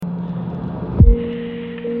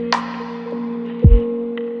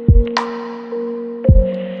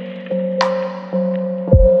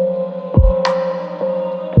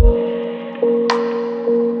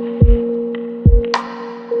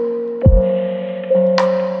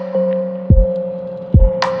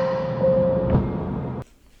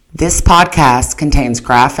This podcast contains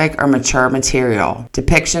graphic or mature material.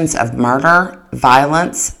 Depictions of murder,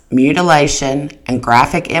 violence, mutilation, and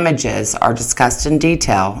graphic images are discussed in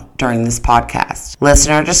detail during this podcast.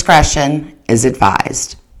 Listener discretion is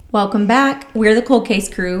advised. Welcome back. We're the Cold Case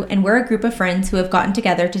Crew, and we're a group of friends who have gotten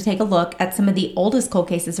together to take a look at some of the oldest cold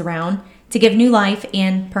cases around to give new life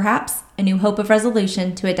and, perhaps, a new hope of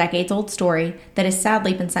resolution to a decades-old story that has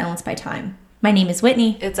sadly been silenced by time. My name is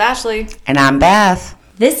Whitney. It's Ashley. And I'm Beth.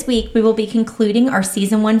 This week, we will be concluding our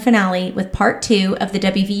Season 1 finale with Part 2 of the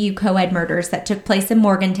WVU CoEd murders that took place in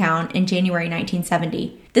Morgantown in January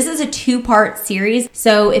 1970. This is a two-part series,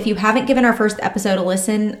 so if you haven't given our first episode a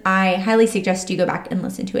listen, I highly suggest you go back and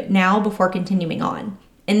listen to it now before continuing on.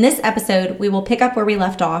 In this episode, we will pick up where we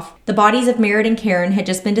left off. The bodies of Merritt and Karen had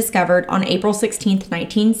just been discovered on April 16,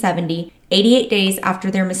 1970, 88 days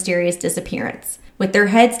after their mysterious disappearance, with their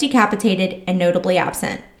heads decapitated and notably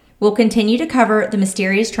absent. We'll continue to cover the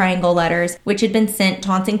mysterious triangle letters, which had been sent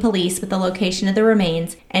taunting police with the location of the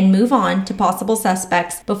remains, and move on to possible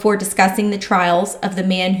suspects before discussing the trials of the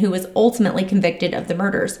man who was ultimately convicted of the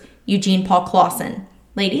murders, Eugene Paul Clausen.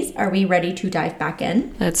 Ladies, are we ready to dive back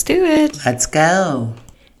in? Let's do it. Let's go.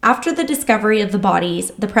 After the discovery of the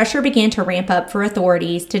bodies, the pressure began to ramp up for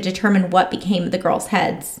authorities to determine what became of the girls'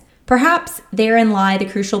 heads. Perhaps therein lie the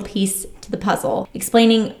crucial piece to the puzzle,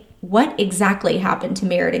 explaining what exactly happened to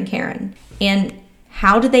Merritt and Karen, and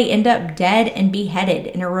how did they end up dead and beheaded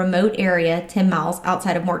in a remote area 10 miles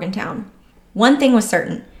outside of Morgantown? One thing was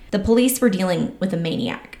certain, the police were dealing with a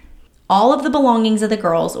maniac. All of the belongings of the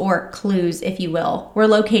girls, or clues if you will, were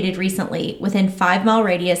located recently within 5-mile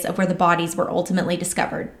radius of where the bodies were ultimately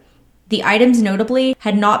discovered. The items notably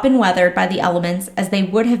had not been weathered by the elements as they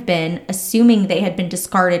would have been assuming they had been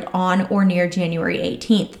discarded on or near January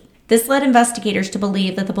 18th. This led investigators to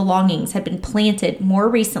believe that the belongings had been planted more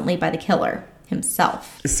recently by the killer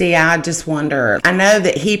himself. See, I just wonder. I know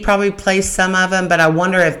that he probably placed some of them, but I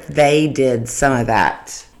wonder if they did some of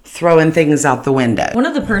that, throwing things out the window. One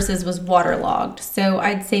of the purses was waterlogged, so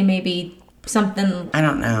I'd say maybe something I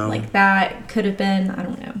don't know. Like that could have been, I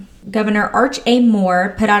don't know. Governor Arch A.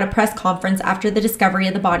 Moore put out a press conference after the discovery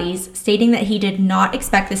of the bodies, stating that he did not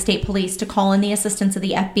expect the state police to call in the assistance of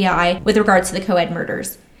the FBI with regards to the CoEd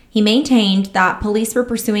murders. He maintained that police were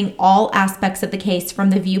pursuing all aspects of the case from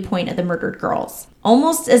the viewpoint of the murdered girls.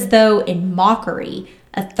 Almost as though in mockery,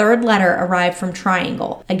 a third letter arrived from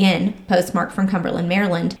Triangle, again postmarked from Cumberland,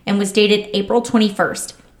 Maryland, and was dated April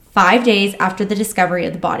 21st, 5 days after the discovery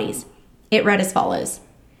of the bodies. It read as follows.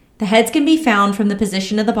 The heads can be found from the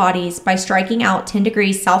position of the bodies by striking out 10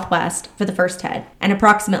 degrees southwest for the first head and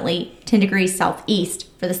approximately 10 degrees southeast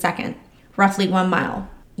for the second, roughly 1 mile.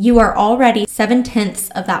 You are already 7/10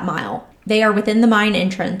 of that mile. They are within the mine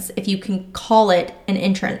entrance, if you can call it an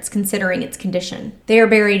entrance, considering its condition. They are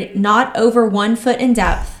buried not over 1 foot in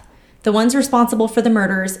depth. The ones responsible for the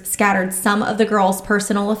murders scattered some of the girls'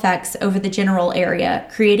 personal effects over the general area,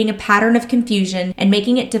 creating a pattern of confusion and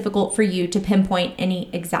making it difficult for you to pinpoint any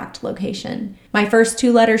exact location. My first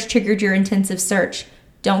 2 letters triggered your intensive search.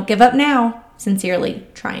 Don't give up now. Sincerely,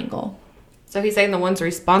 Triangle. So he's saying the ones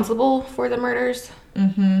responsible for the murders?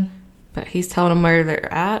 Mm-hmm. But he's telling them where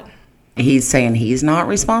they're at? He's saying he's not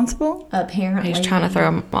responsible? Apparently. He's trying to throw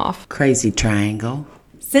them off. Crazy Triangle.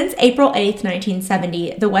 Since April 8th,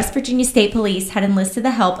 1970, the West Virginia State Police had enlisted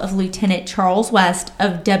the help of Lieutenant Charles West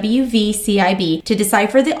of WVCIB to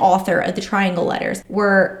decipher the author of the triangle letters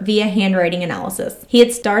were via handwriting analysis. He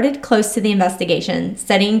had started close to the investigation,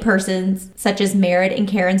 studying persons such as Merritt and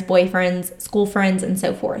Karen's boyfriends, school friends, and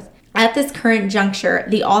so forth. At this current juncture,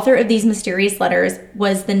 the author of these mysterious letters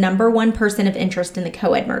was the #1 person of interest in the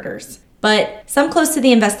CoEd murders. But some close to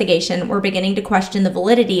the investigation were beginning to question the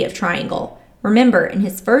validity of Triangle. Remember, in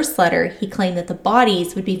his first letter, he claimed that the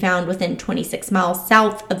bodies would be found within 26 miles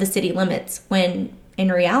south of the city limits, when, in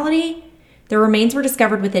reality, the remains were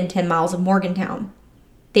discovered within 10 miles of Morgantown.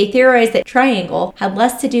 They theorized that Triangle had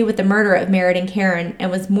less to do with the murder of Merritt and Karen and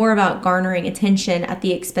was more about garnering attention at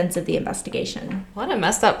the expense of the investigation. What a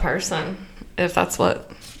messed up person, if that's what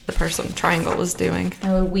the person Triangle was doing.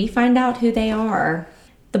 Oh, we find out who they are.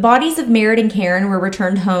 The bodies of Merritt and Karen were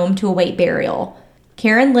returned home to await burial.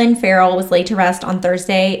 Karen Lynn Farrell was laid to rest on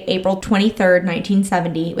Thursday, April 23,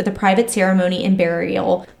 1970, with a private ceremony and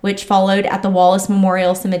burial, which followed at the Wallace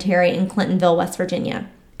Memorial Cemetery in Clintonville, West Virginia.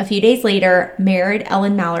 A few days later, Merritt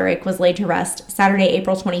Ellen Malarick was laid to rest Saturday,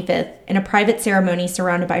 April 25th, in a private ceremony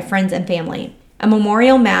surrounded by friends and family. A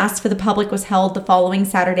memorial mass for the public was held the following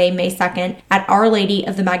Saturday, May 2nd, at Our Lady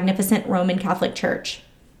of the Magnificent Roman Catholic Church.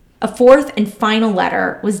 A fourth and final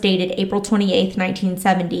letter was dated April 28,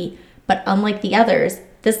 1970, but unlike the others,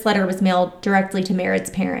 This letter was mailed directly to Merritt's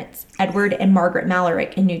parents, Edward and Margaret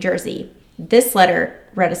Malarick in New Jersey. This letter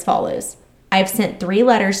read as follows. I have sent 3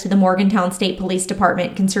 letters to the Morgantown State Police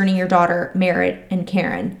Department concerning your daughter, Merritt and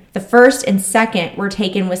Karen. The first and second were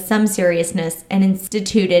taken with some seriousness and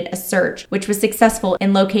instituted a search, which was successful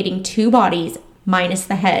in locating 2 bodies, minus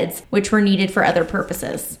the heads, which were needed for other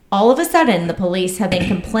purposes. All of a sudden, the police have been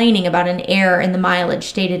complaining about an error in the mileage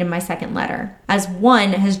stated in my second letter. As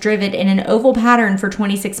one has driven in an oval pattern for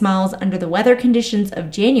 26 miles under the weather conditions of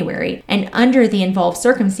January and under the involved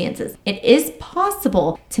circumstances, it is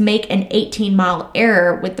possible to make an 18-mile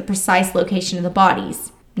error with the precise location of the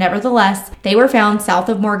bodies. Nevertheless, they were found south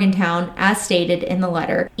of Morgantown, as stated in the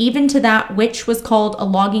letter, even to that which was called a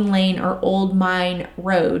logging lane or old mine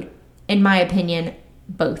road. In my opinion,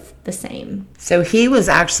 both the same. So he was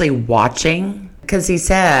actually watching, because he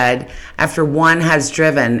said after one has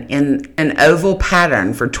driven in an oval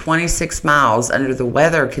pattern for 26 miles under the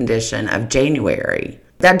weather condition of January.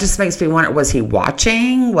 That just makes me wonder, was he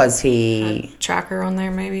watching? Was he... A tracker on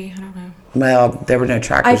there, maybe? I don't know. Well, there were no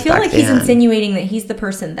trackers I feel back like he's then. insinuating that he's the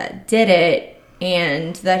person that did it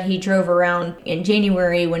and that he drove around in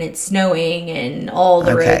January when it's snowing and all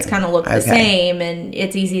the roads kind of look the same and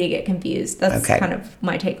it's easy to get confused. That's kind of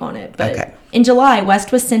my take on it. But in July,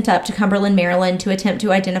 West was sent up to Cumberland, Maryland to attempt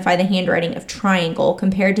to identify the handwriting of Triangle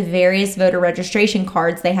compared to various voter registration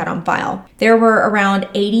cards they had on file. There were around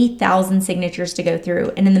 80,000 signatures to go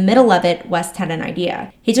through, and in the middle of it, West had an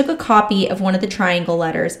idea. He took a copy of one of the Triangle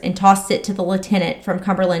letters and tossed it to the lieutenant from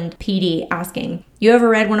Cumberland PD asking, "You ever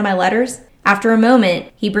read one of my letters?" After a moment,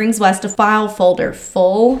 he brings West a file folder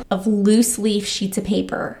full of loose leaf sheets of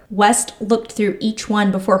paper. West looked through each one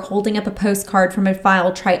before holding up a postcard from a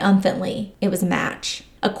file triumphantly. It was a match.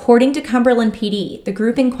 According to Cumberland PD, the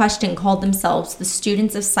group in question called themselves the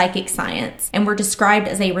Students of Psychic Science and were described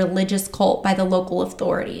as a religious cult by the local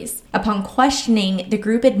authorities. Upon questioning, the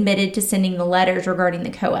group admitted to sending the letters regarding the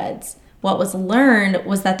CoEds. What was learned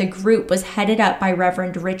was that the group was headed up by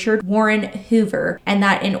Reverend Richard Warren Hoover, and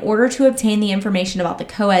that in order to obtain the information about the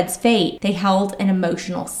CoEd's fate, they held an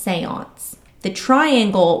emotional seance. The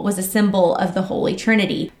triangle was a symbol of the Holy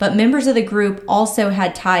Trinity, but members of the group also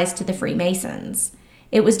had ties to the Freemasons.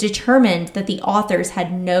 It was determined that the authors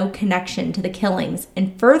had no connection to the killings,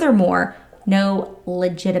 and furthermore, no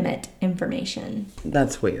legitimate information.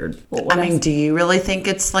 That's weird. Well, I mean, do you really think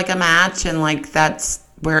it's like a match and like that's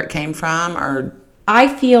where it came from? Or I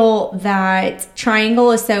feel that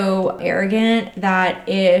Triangle is so arrogant that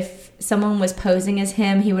if someone was posing as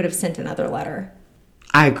him, he would have sent another letter.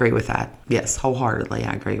 I agree with that. Yes, wholeheartedly,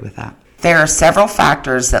 I agree with that. There are several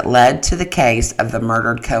factors that led to the case of the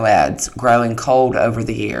murdered CoEds growing cold over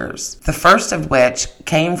the years. The first of which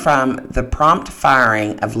came from the prompt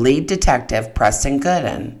firing of lead detective Preston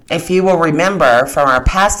Gooden. If you will remember from our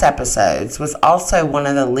past episodes, was also one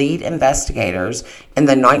of the lead investigators in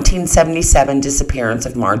the 1977 disappearance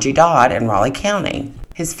of Margie Dodd in Raleigh County.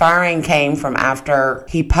 His firing came from after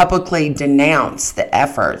he publicly denounced the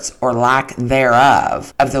efforts, or lack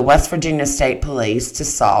thereof, of the West Virginia State Police to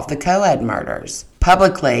solve the CoEd murders.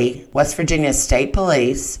 Publicly, West Virginia State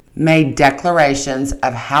Police made declarations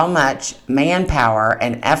of how much manpower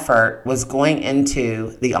and effort was going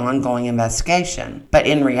into the ongoing investigation. But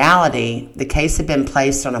in reality, the case had been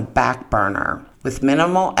placed on a back burner, with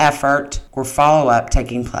minimal effort or follow-up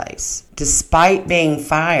taking place. Despite being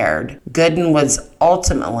fired, Gooden was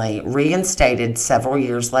ultimately reinstated several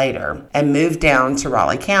years later and moved down to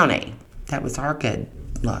Raleigh County. That was our good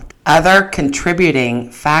luck. Other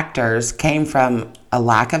contributing factors came from a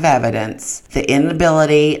lack of evidence, the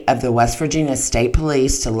inability of the West Virginia State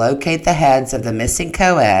Police to locate the heads of the missing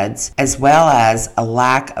CoEds, as well as a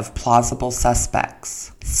lack of plausible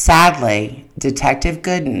suspects. Sadly, Detective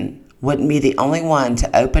Gooden wouldn't be the only one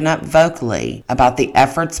to open up vocally about the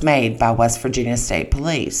efforts made by West Virginia State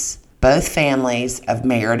Police. Both families of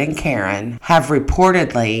Merritt and Karen have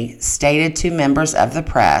reportedly stated to members of the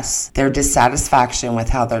press their dissatisfaction with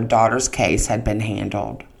how their daughter's case had been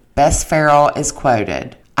handled. Bess Farrell is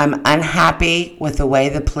quoted, "I'm unhappy with the way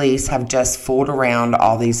the police have just fooled around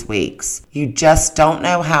all these weeks. You just don't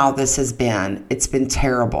know how this has been. It's been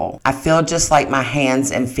terrible. I feel just like my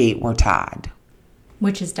hands and feet were tied."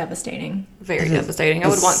 Which is devastating. Very devastating. I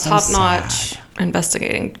would want top-notch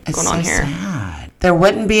investigating going on here. Sad. There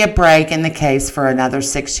wouldn't be a break in the case for another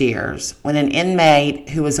 6 years when an inmate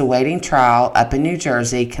who was awaiting trial up in New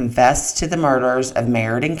Jersey confessed to the murders of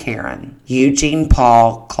Merritt and Karen. Eugene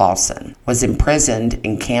Paul Clausen was imprisoned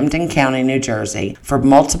in Camden County, New Jersey for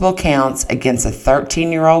multiple counts against a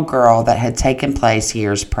 13-year-old girl that had taken place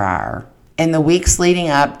years prior. In the weeks leading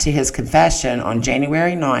up to his confession on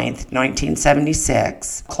January 9th,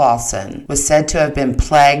 1976, Clausen was said to have been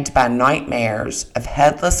plagued by nightmares of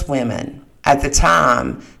headless women. At the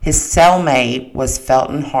time, his cellmate was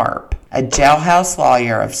Felton Harp, a jailhouse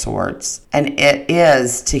lawyer of sorts, and it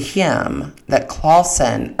is to him that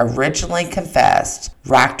Clausen originally confessed,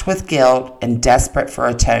 racked with guilt and desperate for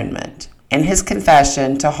atonement. In his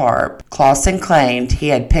confession to Harp, Clausen claimed he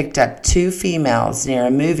had picked up 2 females near a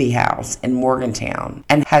movie house in Morgantown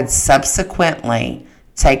and had subsequently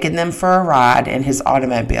taken them for a ride in his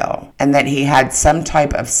automobile, and that he had some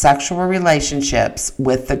type of sexual relationships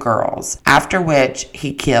with the girls, after which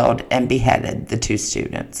he killed and beheaded the 2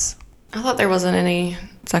 students. I thought there wasn't any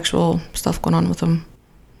sexual stuff going on with them.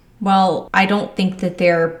 Well, I don't think that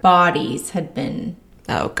their bodies had been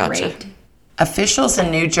raped. Officials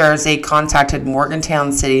in New Jersey contacted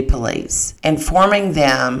Morgantown City Police, informing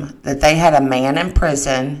them that they had a man in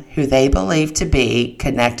prison who they believed to be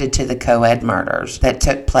connected to the CoEd murders that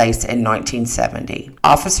took place in 1970.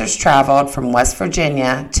 Officers traveled from West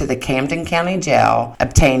Virginia to the Camden County Jail,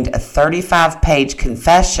 obtained a 35-page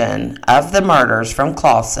confession of the murders from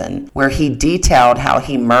Clausen, where he detailed how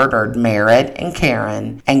he murdered Merritt and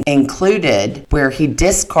Karen, and included where he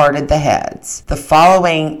discarded the heads. The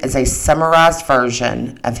following is a summarized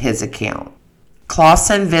version of his account.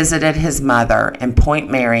 Clausen visited his mother in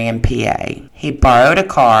Point Marion, PA. He borrowed a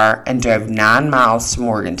car and drove 9 miles to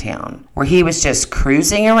Morgantown, where he was just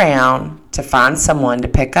cruising around to find someone to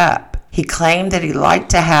pick up. He claimed that he liked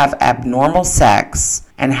to have abnormal sex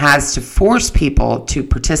and has to force people to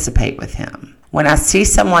participate with him. When I see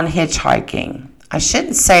someone hitchhiking, I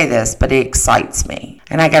shouldn't say this, but it excites me.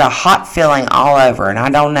 And I get a hot feeling all over, and I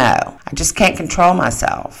don't know. I just can't control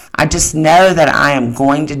myself. I just know that I am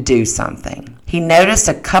going to do something. He noticed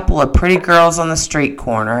a couple of pretty girls on the street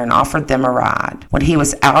corner and offered them a ride. When he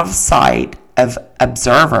was out of sight of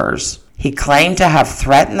observers, he claimed to have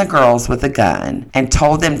threatened the girls with a gun and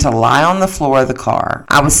told them to lie on the floor of the car.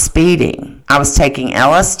 I was speeding. I was taking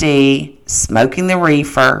LSD, smoking the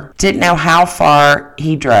reefer, didn't know how far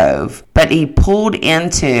he drove, but he pulled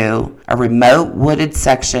into a remote wooded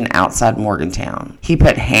section outside Morgantown. He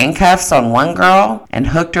put handcuffs on one girl and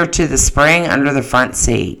hooked her to the spring under the front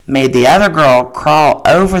seat, made the other girl crawl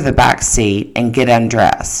over the back seat and get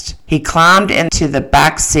undressed. He climbed into the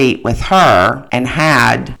back seat with her and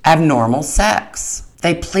had abnormal sex.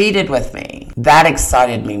 They pleaded with me. That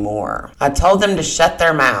excited me more. I told them to shut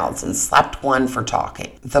their mouths and slapped one for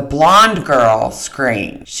talking. The blonde girl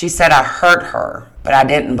screamed. She said I hurt her, but I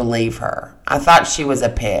didn't believe her. I thought she was a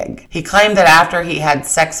pig. He claimed that after he had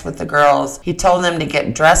sex with the girls, he told them to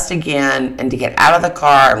get dressed again and to get out of the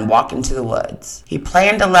car and walk into the woods. He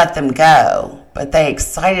planned to let them go, but they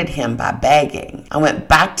excited him by begging. I went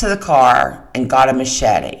back to the car and got a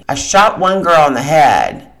machete. I shot one girl in the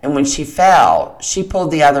head, and when she fell, she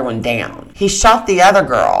pulled the other one down. He shot the other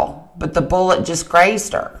girl, but the bullet just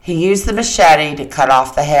grazed her. He used the machete to cut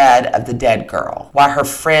off the head of the dead girl, while her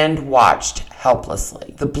friend watched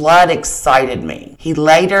helplessly. The blood excited me. He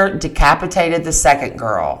later decapitated the second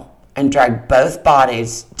girl and dragged both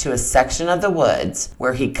bodies to a section of the woods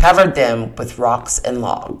where he covered them with rocks and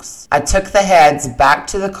logs. I took the heads back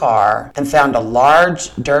to the car and found a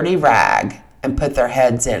large, dirty rag and put their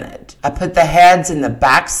heads in it. I put the heads in the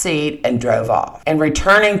back seat and drove off. And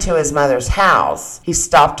returning to his mother's house, he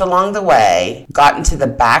stopped along the way, got into the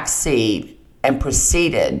back seat, and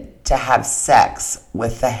proceeded to have sex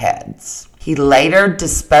with the heads. He later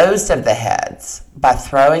disposed of the heads by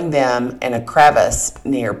throwing them in a crevice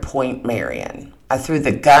near Point Marion. I threw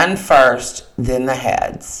the gun first, then the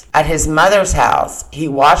heads. At his mother's house, he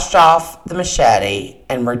washed off the machete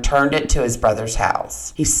and returned it to his brother's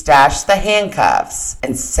house. He stashed the handcuffs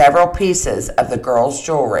and several pieces of the girl's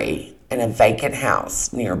jewelry in a vacant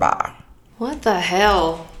house nearby. What the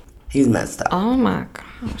hell? He's messed up. Oh my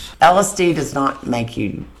gosh. LSD does not make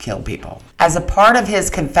you kill people. As a part of his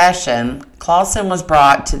confession, Clausen was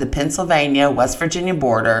brought to the Pennsylvania-West Virginia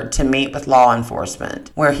border to meet with law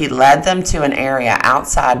enforcement, where he led them to an area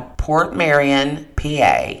outside Port Marion,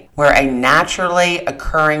 PA, where a naturally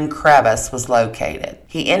occurring crevice was located.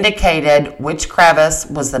 He indicated which crevice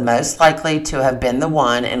was the most likely to have been the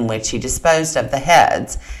one in which he disposed of the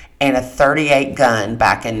heads and a .38 gun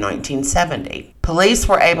back in 1970. Police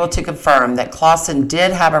were able to confirm that Clausen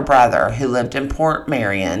did have a brother who lived in Port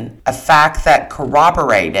Marion, a fact that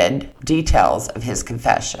corroborated details of his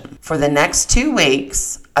confession. For the next 2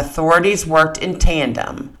 weeks, authorities worked in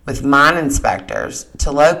tandem with mine inspectors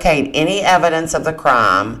to locate any evidence of the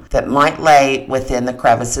crime that might lay within the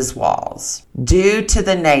crevice's walls. Due to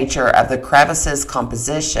the nature of the crevice's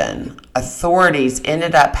composition, authorities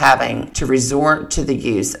ended up having to resort to the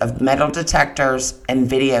use of metal detectors and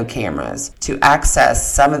video cameras to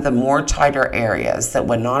access some of the more tighter areas that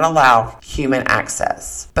would not allow human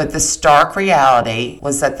access. But the stark reality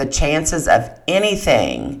was that the chances of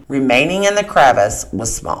anything remaining in the crevice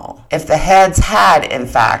was small. If the heads had, in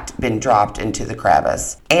fact, been dropped into the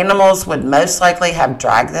crevice, animals would most likely have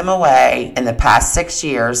dragged them away in the past 6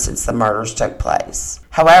 years since the murders took place.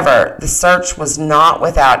 However, the search was not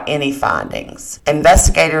without any findings.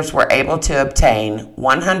 Investigators were able to obtain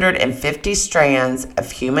 150 strands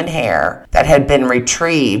of human hair that had been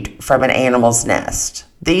retrieved from an animal's nest.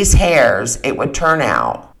 These hairs, it would turn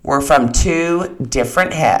out, were from 2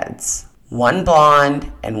 different heads, one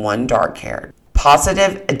blonde and one dark-haired.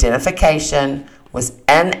 Positive identification was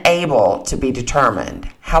unable to be determined.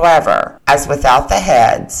 However, as without the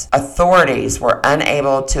heads, authorities were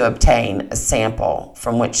unable to obtain a sample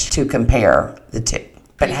from which to compare the two.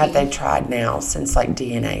 But have they tried now since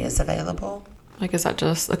DNA is available? Like, is that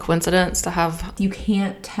just a coincidence to have? You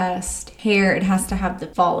can't test hair. It has to have the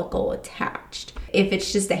follicle attached. If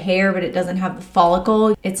it's just a hair but it doesn't have the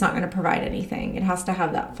follicle, it's not going to provide anything. It has to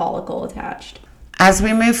have that follicle attached. As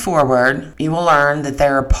we move forward, you will learn that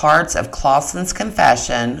there are parts of Clausen's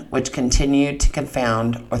confession which continue to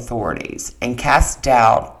confound authorities and cast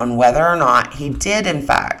doubt on whether or not he did, in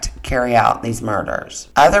fact, carry out these murders.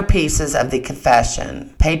 Other pieces of the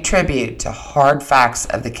confession pay tribute to hard facts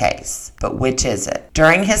of the case. But which is it?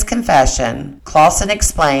 During his confession, Clausen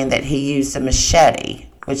explained that he used a machete,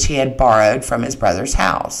 which he had borrowed from his brother's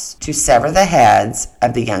house, to sever the heads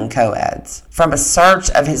of the young CoEds. From a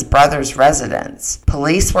search of his brother's residence,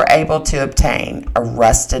 police were able to obtain a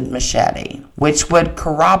rusted machete, which would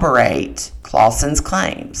corroborate Clausen's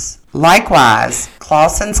claims. Likewise,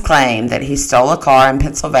 Clausen's claim that he stole a car in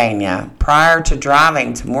Pennsylvania prior to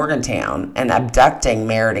driving to Morgantown and abducting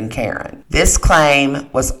Merritt and Karen. This claim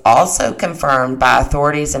was also confirmed by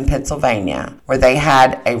authorities in Pennsylvania, where they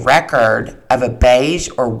had a record of a beige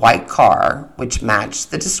or white car, which matched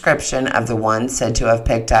the description of the one said to have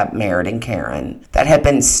picked up Merritt and Karen, that had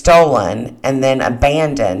been stolen and then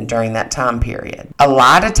abandoned during that time period. A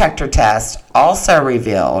lie detector test also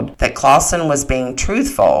revealed that Clausen was being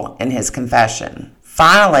truthful in his confession.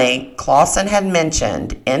 Finally, Clausen had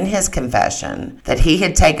mentioned in his confession that he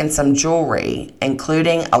had taken some jewelry,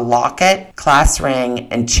 including a locket, class ring,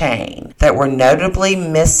 and chain, that were notably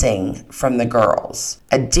missing from the girls,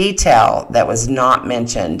 a detail that was not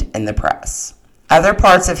mentioned in the press. Other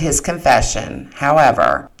parts of his confession,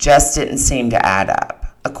 however, just didn't seem to add up.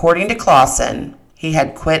 According to Clausen, he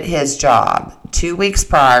had quit his job 2 weeks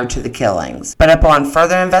prior to the killings, but upon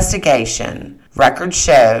further investigation, records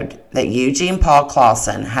showed that Eugene Paul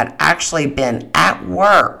Clausen had actually been at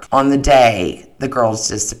work on the day the girls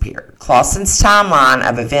disappeared. Clausen's timeline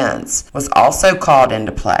of events was also called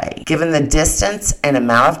into play. Given the distance and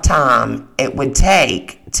amount of time it would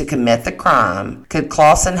take to commit the crime, could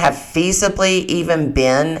Clausen have feasibly even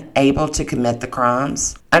been able to commit the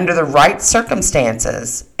crimes? Under the right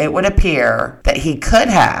circumstances, it would appear that he could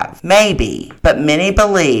have, maybe, but many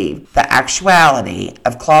believe the actuality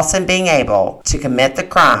of Clausen being able to commit the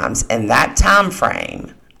crimes in that time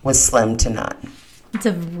frame was slim to none. It's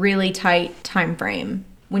a really tight time frame.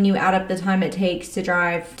 When you add up the time it takes to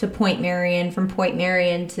drive to Point Marion, from Point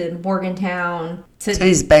Marion to Morgantown. So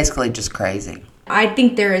he's basically just crazy. I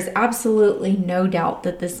think there is absolutely no doubt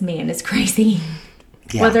that this man is crazy.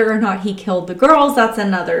 Yeah. Whether or not he killed the girls, that's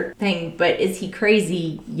another thing. But is he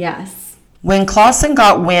crazy? Yes. When Clausen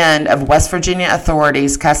got wind of West Virginia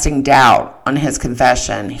authorities casting doubt on his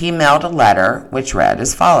confession, he mailed a letter which read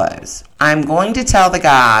as follows. I'm going to tell the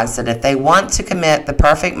guys that if they want to commit the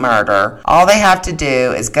perfect murder, all they have to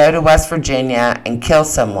do is go to West Virginia and kill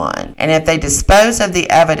someone. And if they dispose of the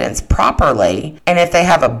evidence properly, and if they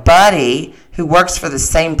have a buddy who works for the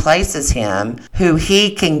same place as him, who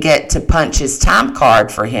he can get to punch his time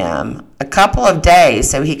card for him a couple of days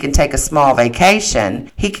so he can take a small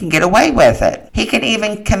vacation, he can get away with it. He can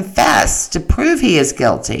even confess to prove he is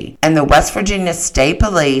guilty, and the West Virginia State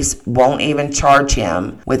Police won't even charge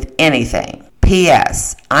him with anything.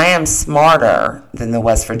 P.S. I am smarter than the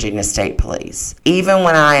West Virginia State Police, even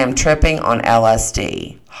when I am tripping on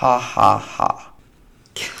LSD. Ha ha ha.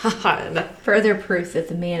 God. Further proof that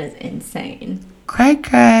the man is insane. Cray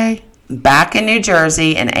cray. Back in New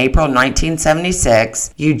Jersey in April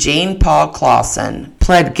 1976, Eugene Paul Clausen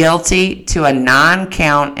pled guilty to a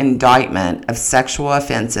 9-count indictment of sexual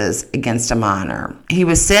offenses against a minor. He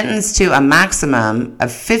was sentenced to a maximum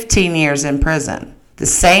of 15 years in prison. The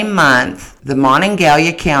same month, the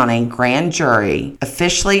Monongalia County grand jury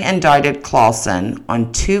officially indicted Clausen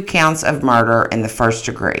on 2 counts of murder in the first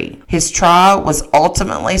degree. His trial was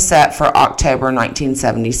ultimately set for October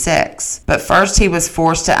 1976, but first he was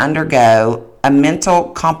forced to undergo a mental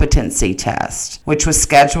competency test, which was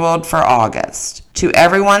scheduled for August. To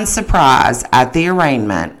everyone's surprise, at the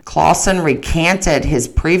arraignment, Clausen recanted his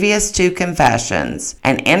previous 2 confessions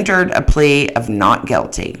and entered a plea of not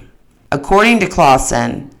guilty. According to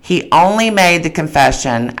Clausen, he only made the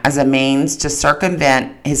confession as a means to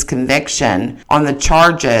circumvent his conviction on the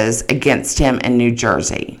charges against him in New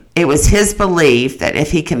Jersey. It was his belief that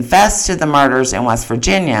if he confessed to the murders in West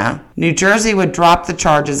Virginia, New Jersey would drop the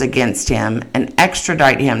charges against him and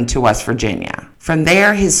extradite him to West Virginia. From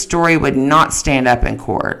there, his story would not stand up in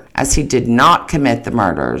court, as he did not commit the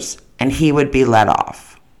murders, and he would be let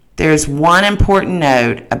off. There is one important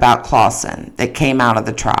note about Clausen that came out of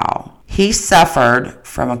the trial. He suffered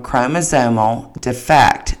from a chromosomal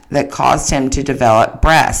defect that caused him to develop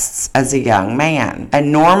breasts as a young man. A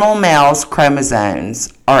normal male's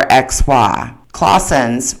chromosomes are XY.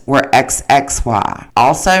 Clausen's were XXY,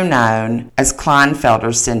 also known as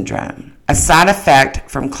Klinefelter syndrome. A side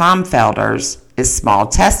effect from Klinefelter's is small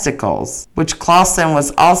testicles, which Clausen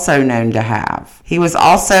was also known to have. He was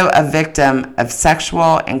also a victim of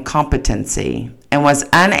sexual incompetency and was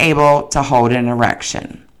unable to hold an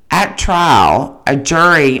erection. At trial, a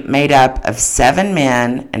jury made up of 7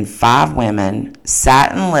 men and 5 women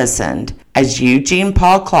sat and listened as Eugene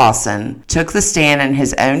Paul Clausen took the stand in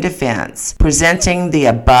his own defense, presenting the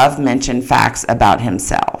above-mentioned facts about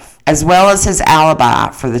himself, as well as his alibi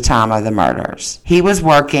for the time of the murders. He was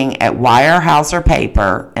working at Weyerhaeuser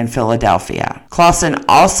Paper in Philadelphia. Clausen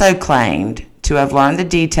also claimed to have learned the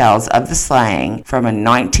details of the slaying from a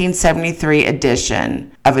 1973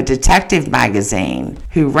 edition of a detective magazine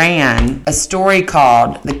who ran a story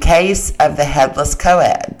called The Case of the Headless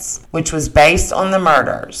CoEds, which was based on the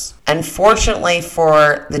murders. Unfortunately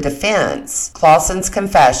for the defense, Clausen's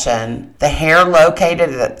confession, the hair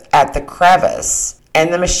located at the crevice,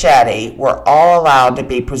 and the machete were all allowed to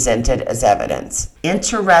be presented as evidence.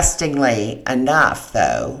 Interestingly enough,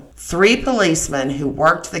 though, 3 policemen who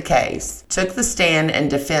worked the case took the stand in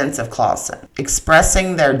defense of Clausen,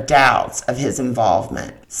 expressing their doubts of his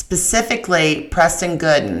involvement. Specifically, Preston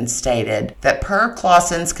Gooden stated that per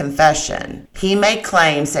Clausen's confession, he made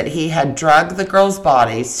claims that he had drugged the girls'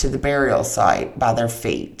 bodies to the burial site by their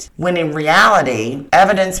feet, when in reality,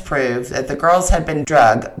 evidence proved that the girls had been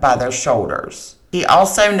drugged by their shoulders. He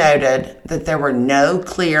also noted that there were no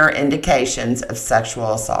clear indications of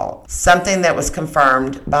sexual assault, something that was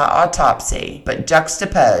confirmed by autopsy but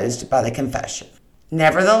juxtaposed by the confession.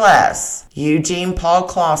 Nevertheless, Eugene Paul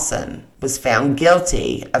Clausen was found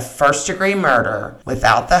guilty of first-degree murder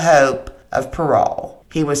without the hope of parole.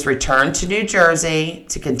 He was returned to New Jersey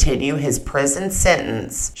to continue his prison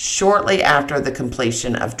sentence shortly after the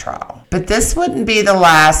completion of trial. But this wouldn't be the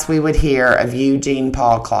last we would hear of Eugene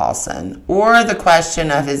Paul Clausen or the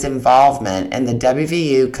question of his involvement in the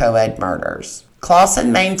WVU CoEd murders.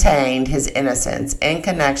 Clausen maintained his innocence in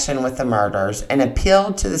connection with the murders and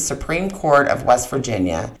appealed to the Supreme Court of West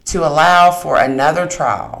Virginia to allow for another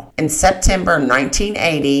trial. In September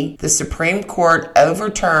 1980, the Supreme Court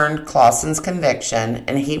overturned Clausen's conviction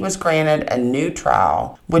and he was granted a new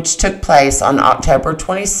trial, which took place on October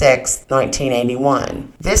 26,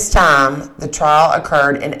 1981. This time, the trial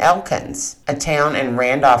occurred in Elkins, a town in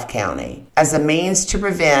Randolph County, as a means to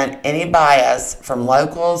prevent any bias from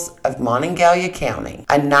locals of Monongalia County.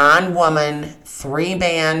 A 9-woman,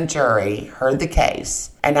 3-man jury heard the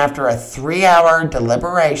case, and after a 3-hour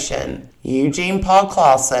deliberation, Eugene Paul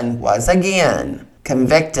Clausen was again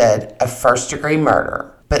convicted of first-degree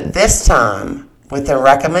murder, but this time with a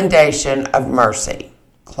recommendation of mercy.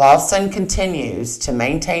 Clausen continues to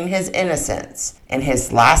maintain his innocence. In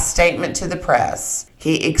his last statement to the press,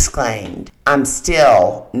 he exclaimed, "I'm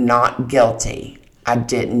still not guilty. I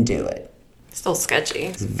didn't do it." Still sketchy.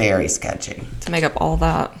 It's very sketchy. To make up all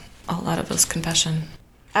that of his confession.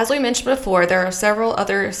 As we mentioned before, there are several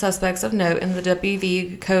other suspects of note in the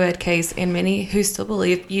WVU CoEd case and many who still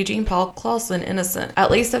believe Eugene Paul Clausen innocent, at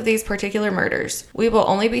least of these particular murders. We will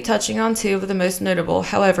only be touching on two of the most notable.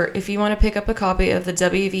 However, if you want to pick up a copy of the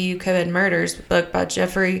WVU CoEd Murders book by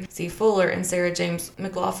Jeffrey C. Fuller and Sarah James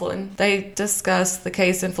McLaughlin, they discuss the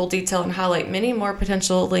case in full detail and highlight many more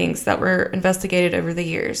potential links that were investigated over the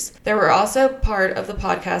years. There were also part of the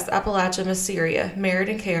podcast Appalachia Mysteria, Merritt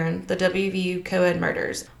and Karen, the WVU CoEd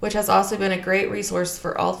Murders, which has also been a great resource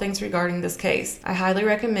for all things regarding this case. I highly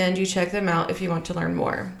recommend you check them out if you want to learn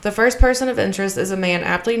more. The first person of interest is a man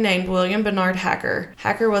aptly named William Bernard Hacker.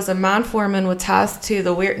 Hacker was a mine foreman with ties to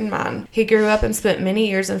the Weirton Mine. He grew up and spent many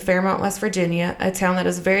years in Fairmont, West Virginia, a town that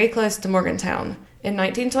is very close to Morgantown. In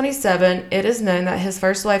 1927, it is known that his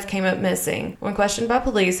first wife came up missing. When questioned by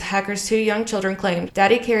police, Hacker's two young children claimed,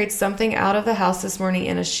 "Daddy carried something out of the house this morning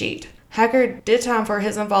in a sheet." Hacker did time for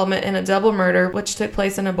his involvement in a double murder which took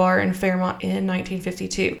place in a bar in Fairmont in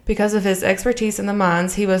 1952. Because of his expertise in the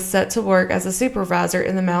mines, he was set to work as a supervisor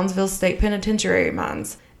in the Moundsville State Penitentiary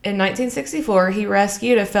mines. In 1964, he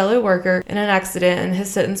rescued a fellow worker in an accident and his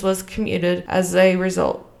sentence was commuted as a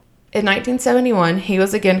result. In 1971, he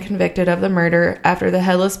was again convicted of the murder after the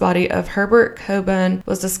headless body of Herbert Coburn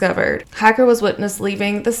was discovered. Hacker was witnessed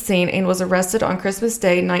leaving the scene and was arrested on Christmas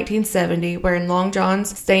Day 1970 wearing long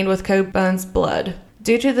johns stained with Coburn's blood.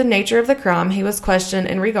 Due to the nature of the crime, he was questioned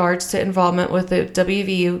in regards to involvement with the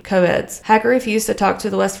WVU CoEds. Hacker refused to talk to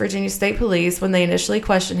the West Virginia State Police when they initially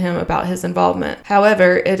questioned him about his involvement.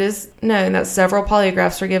 However, it is known that several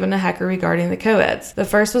polygraphs were given to Hacker regarding the CoEds. The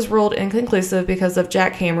first was ruled inconclusive because of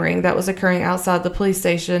jackhammering that was occurring outside the police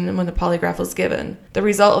station when the polygraph was given. The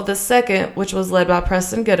result of the second, which was led by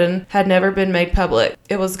Preston Gooden, had never been made public.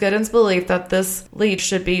 It was Gooden's belief that this lead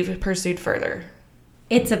should be pursued further.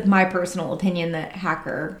 It's my personal opinion that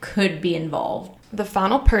Hacker could be involved. The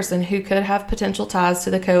final person who could have potential ties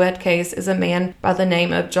to the CoEd case is a man by the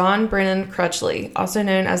name of John Brennan Crutchley, also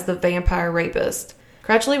known as the Vampire Rapist.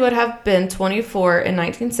 Crutchley would have been 24 in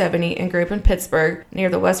 1970 and grew up in Pittsburgh, near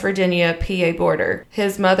the West Virginia-PA border.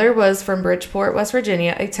 His mother was from Bridgeport, West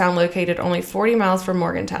Virginia, a town located only 40 miles from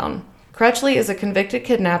Morgantown. Crutchley is a convicted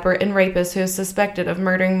kidnapper and rapist who is suspected of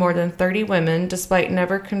murdering more than 30 women despite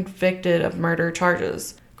never convicted of murder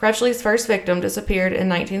charges. Crutchley's first victim disappeared in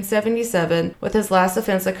 1977, with his last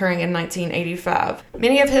offense occurring in 1985.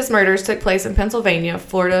 Many of his murders took place in Pennsylvania,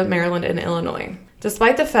 Florida, Maryland, and Illinois.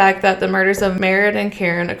 Despite the fact that the murders of Merritt and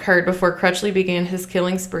Karen occurred before Crutchley began his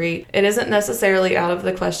killing spree, it isn't necessarily out of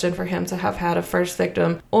the question for him to have had a first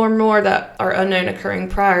victim or more that are unknown occurring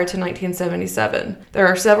prior to 1977. There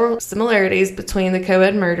are several similarities between the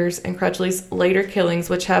CoEd murders and Crutchley's later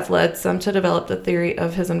killings which have led some to develop the theory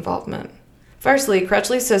of his involvement. Firstly,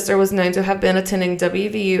 Crutchley's sister was known to have been attending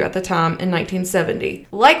WVU at the time in 1970.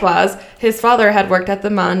 Likewise, his father had worked at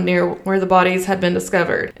the mine near where the bodies had been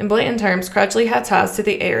discovered. In blatant terms, Crutchley had ties to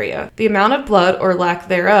the area. The amount of blood, or lack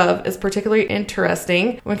thereof, is particularly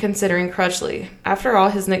interesting when considering Crutchley. After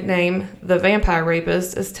all, his nickname, the Vampire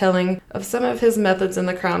Rapist, is telling of some of his methods in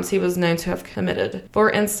the crimes he was known to have committed.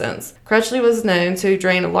 For instance, Crutchley was known to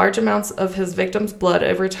drain large amounts of his victims' blood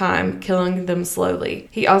over time, killing them slowly.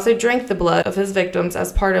 He also drank the blood of his victims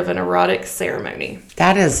as part of an erotic ceremony.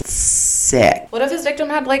 That is sick. What if his victim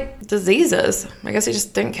had, diseases? I guess he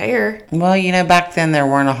just didn't care. Well, back then there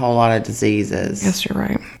weren't a whole lot of diseases. Yes, you're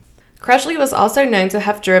right. Crutchley was also known to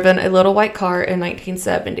have driven a little white car in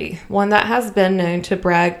 1970. One that has been known to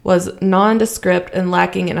brag was nondescript and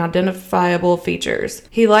lacking in identifiable features.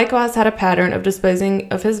 He likewise had a pattern of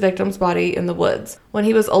disposing of his victim's body in the woods. When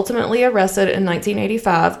he was ultimately arrested in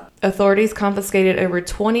 1985, authorities confiscated over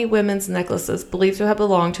 20 women's necklaces believed to have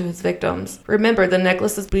belonged to his victims. Remember, the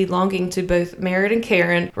necklaces belonging to both Merritt and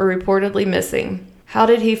Karen were reportedly missing. How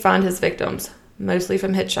did he find his victims? Mostly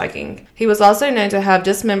from hitchhiking. He was also known to have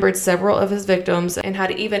dismembered several of his victims and had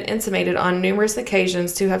even intimated on numerous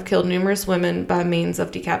occasions to have killed numerous women by means of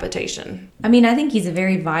decapitation. I think he's a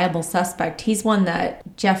very viable suspect. He's one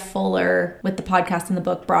that Jeff Fuller with the podcast and the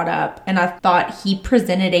book brought up, and I thought he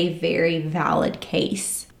presented a very valid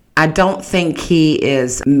case. I don't think he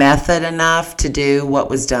is method enough to do what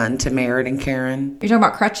was done to Merritt and Karen. You're talking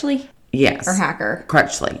about Crutchley? Yes. Or Hacker?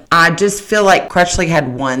 Crutchley. I just feel like Crutchley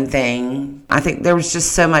had one thing. I think there was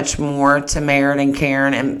just so much more to Merritt and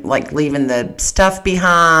Karen and leaving the stuff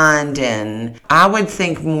behind. And I would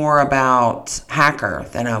think more about Hacker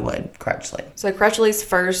than I would Crutchley. So Crutchley's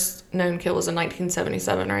first known kill was in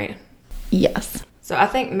 1977, right? Yes. So I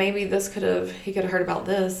think maybe he could have heard about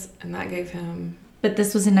this and that gave him But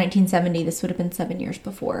this was in 1970. This would have been 7 years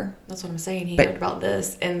before. That's what I'm saying. He heard about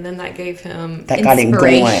this, and then that gave him... That got him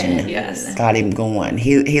going. Yes. Got him going.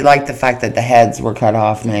 He liked the fact that the heads were cut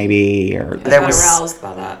off, maybe. Or He got aroused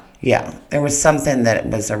by that. Yeah. There was something that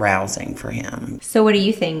was arousing for him. So what do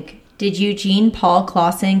you think? Did Eugene Paul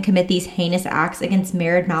Clausen commit these heinous acts against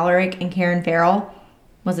Mered Malarick and Karen Farrell?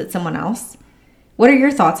 Was it someone else? What are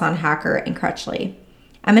your thoughts on Hacker and Crutchley?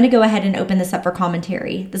 I'm going to go ahead and open this up for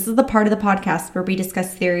commentary. This is the part of the podcast where we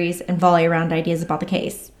discuss theories and volley around ideas about the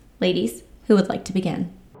case. Ladies, who would like to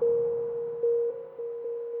begin?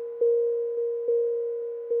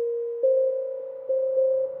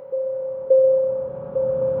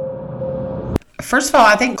 First of all,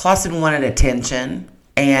 I think Clausen wanted attention,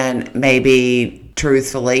 and maybe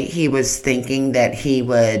truthfully, he was thinking that he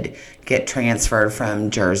would get transferred from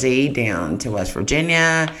Jersey down to West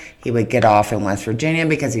Virginia. He would get off in West Virginia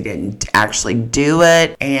because he didn't actually do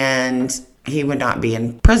it, and he would not be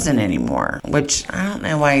in prison anymore, which I don't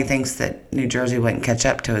know why he thinks that New Jersey wouldn't catch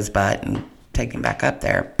up to his butt and take him back up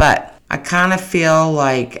there. But I kind of feel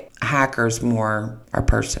like Hacker's more our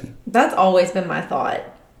person. That's always been my thought.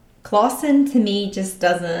 Clausen, to me, just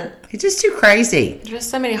doesn't... He's just too crazy. There's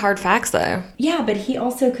so many hard facts, though. Yeah, but he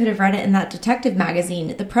also could have read it in that detective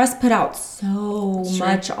magazine. The press put out so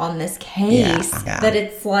much on this case that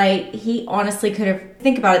it's like he honestly could have...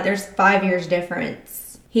 Think about it. There's 5 years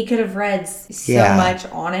difference. He could have read so much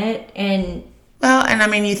on it, and... Well, and I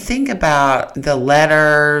mean, you think about the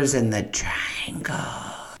letters and the triangle.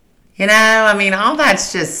 You know, I mean, all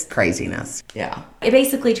that's just craziness. Yeah.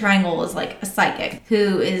 Basically, Triangle is like a psychic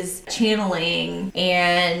who is channeling,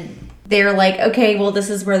 and they're like, okay, well, this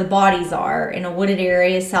is where the bodies are in a wooded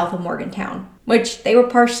area south of Morgantown, which they were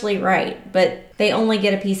partially right, but they only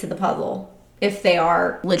get a piece of the puzzle if they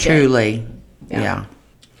are legit. Truly. Yeah.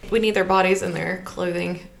 We need their bodies and their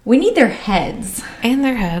clothing. We need their heads. And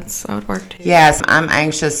their heads. That would work too. Yes, I'm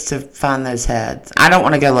anxious to find those heads. I don't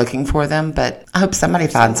want to go looking for them, but I hope somebody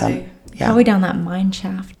finds them. Yeah. Probably down that mine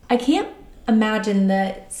shaft. I can't imagine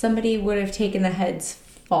that somebody would have taken the heads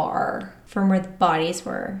far from where the bodies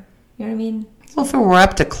were. You know what I mean? Well, if it were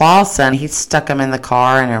up to Clausen, he stuck him in the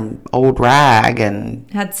car in an old rag and...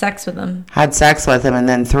 Had sex with him. And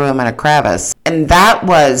then threw him in a crevice. And that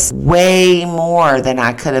was way more than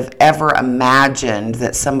I could have ever imagined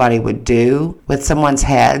that somebody would do with someone's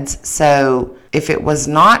heads. So if it was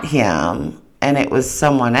not him and it was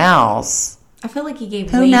someone else... I feel like he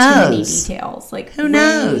gave way too many details. Like, who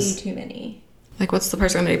knows? Way too many. Like, what's the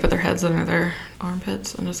person going to put their heads under their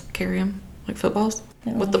armpits and just carry them like footballs?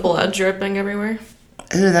 With the blood dripping everywhere?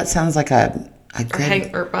 Ooh, that sounds like a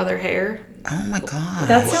good... Or by their hair. Oh, my God.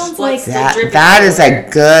 That sounds like... That is a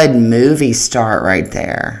good movie start right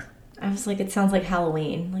there. I was like, it sounds like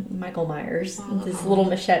Halloween. Like Michael Myers with his little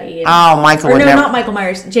machete. Not Michael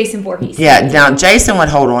Myers. Jason Voorhees. Yeah, now Jason would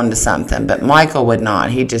hold on to something, but Michael would not.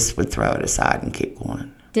 He just would throw it aside and keep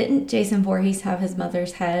going. Didn't Jason Voorhees have his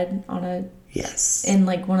mother's head on a... Yes. In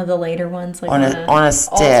like one of the later ones? Like on a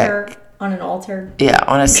stick. On an altar? Yeah,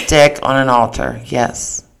 on a stick, on an altar.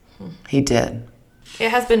 Yes, he did.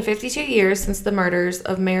 It has been 52 years since the murders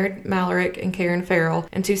of Mered Malarick and Karen Farrell,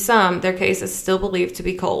 and to some, their case is still believed to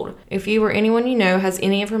be cold. If you or anyone you know has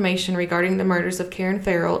any information regarding the murders of Karen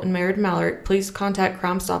Farrell and Mered Malarick, please contact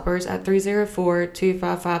Crime Stoppers at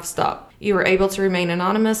 304-255-STOP. You are able to remain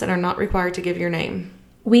anonymous and are not required to give your name.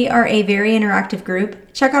 We are a very interactive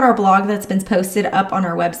group. Check out our blog that's been posted up on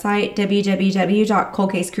our website,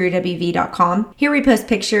 www.coldcasecrewwv.com. Here we post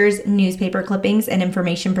pictures, newspaper clippings, and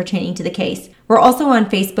information pertaining to the case. We're also on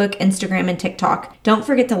Facebook, Instagram, and TikTok. Don't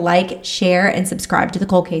forget to like, share, and subscribe to the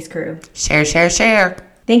Cold Case Crew. Share.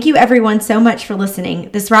 Thank you everyone so much for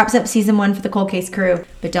listening. This wraps up season 1 for the Cold Case Crew,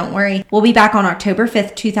 but don't worry, we'll be back on October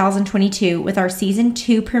 5th, 2022 with our season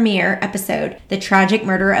 2 premiere episode, The Tragic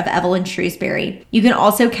Murder of Evelyn Shrewsbury. You can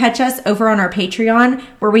also catch us over on our Patreon,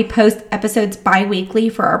 where we post episodes bi-weekly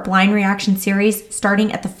for our blind reaction series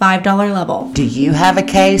starting at the $5 level. Do you have a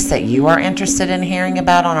case that you are interested in hearing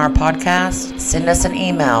about on our podcast? Send us an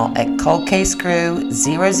email at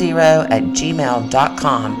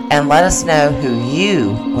coldcasecrew00@gmail.com and let us know who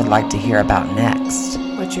you would like to hear about next.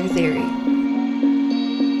 What's your theory?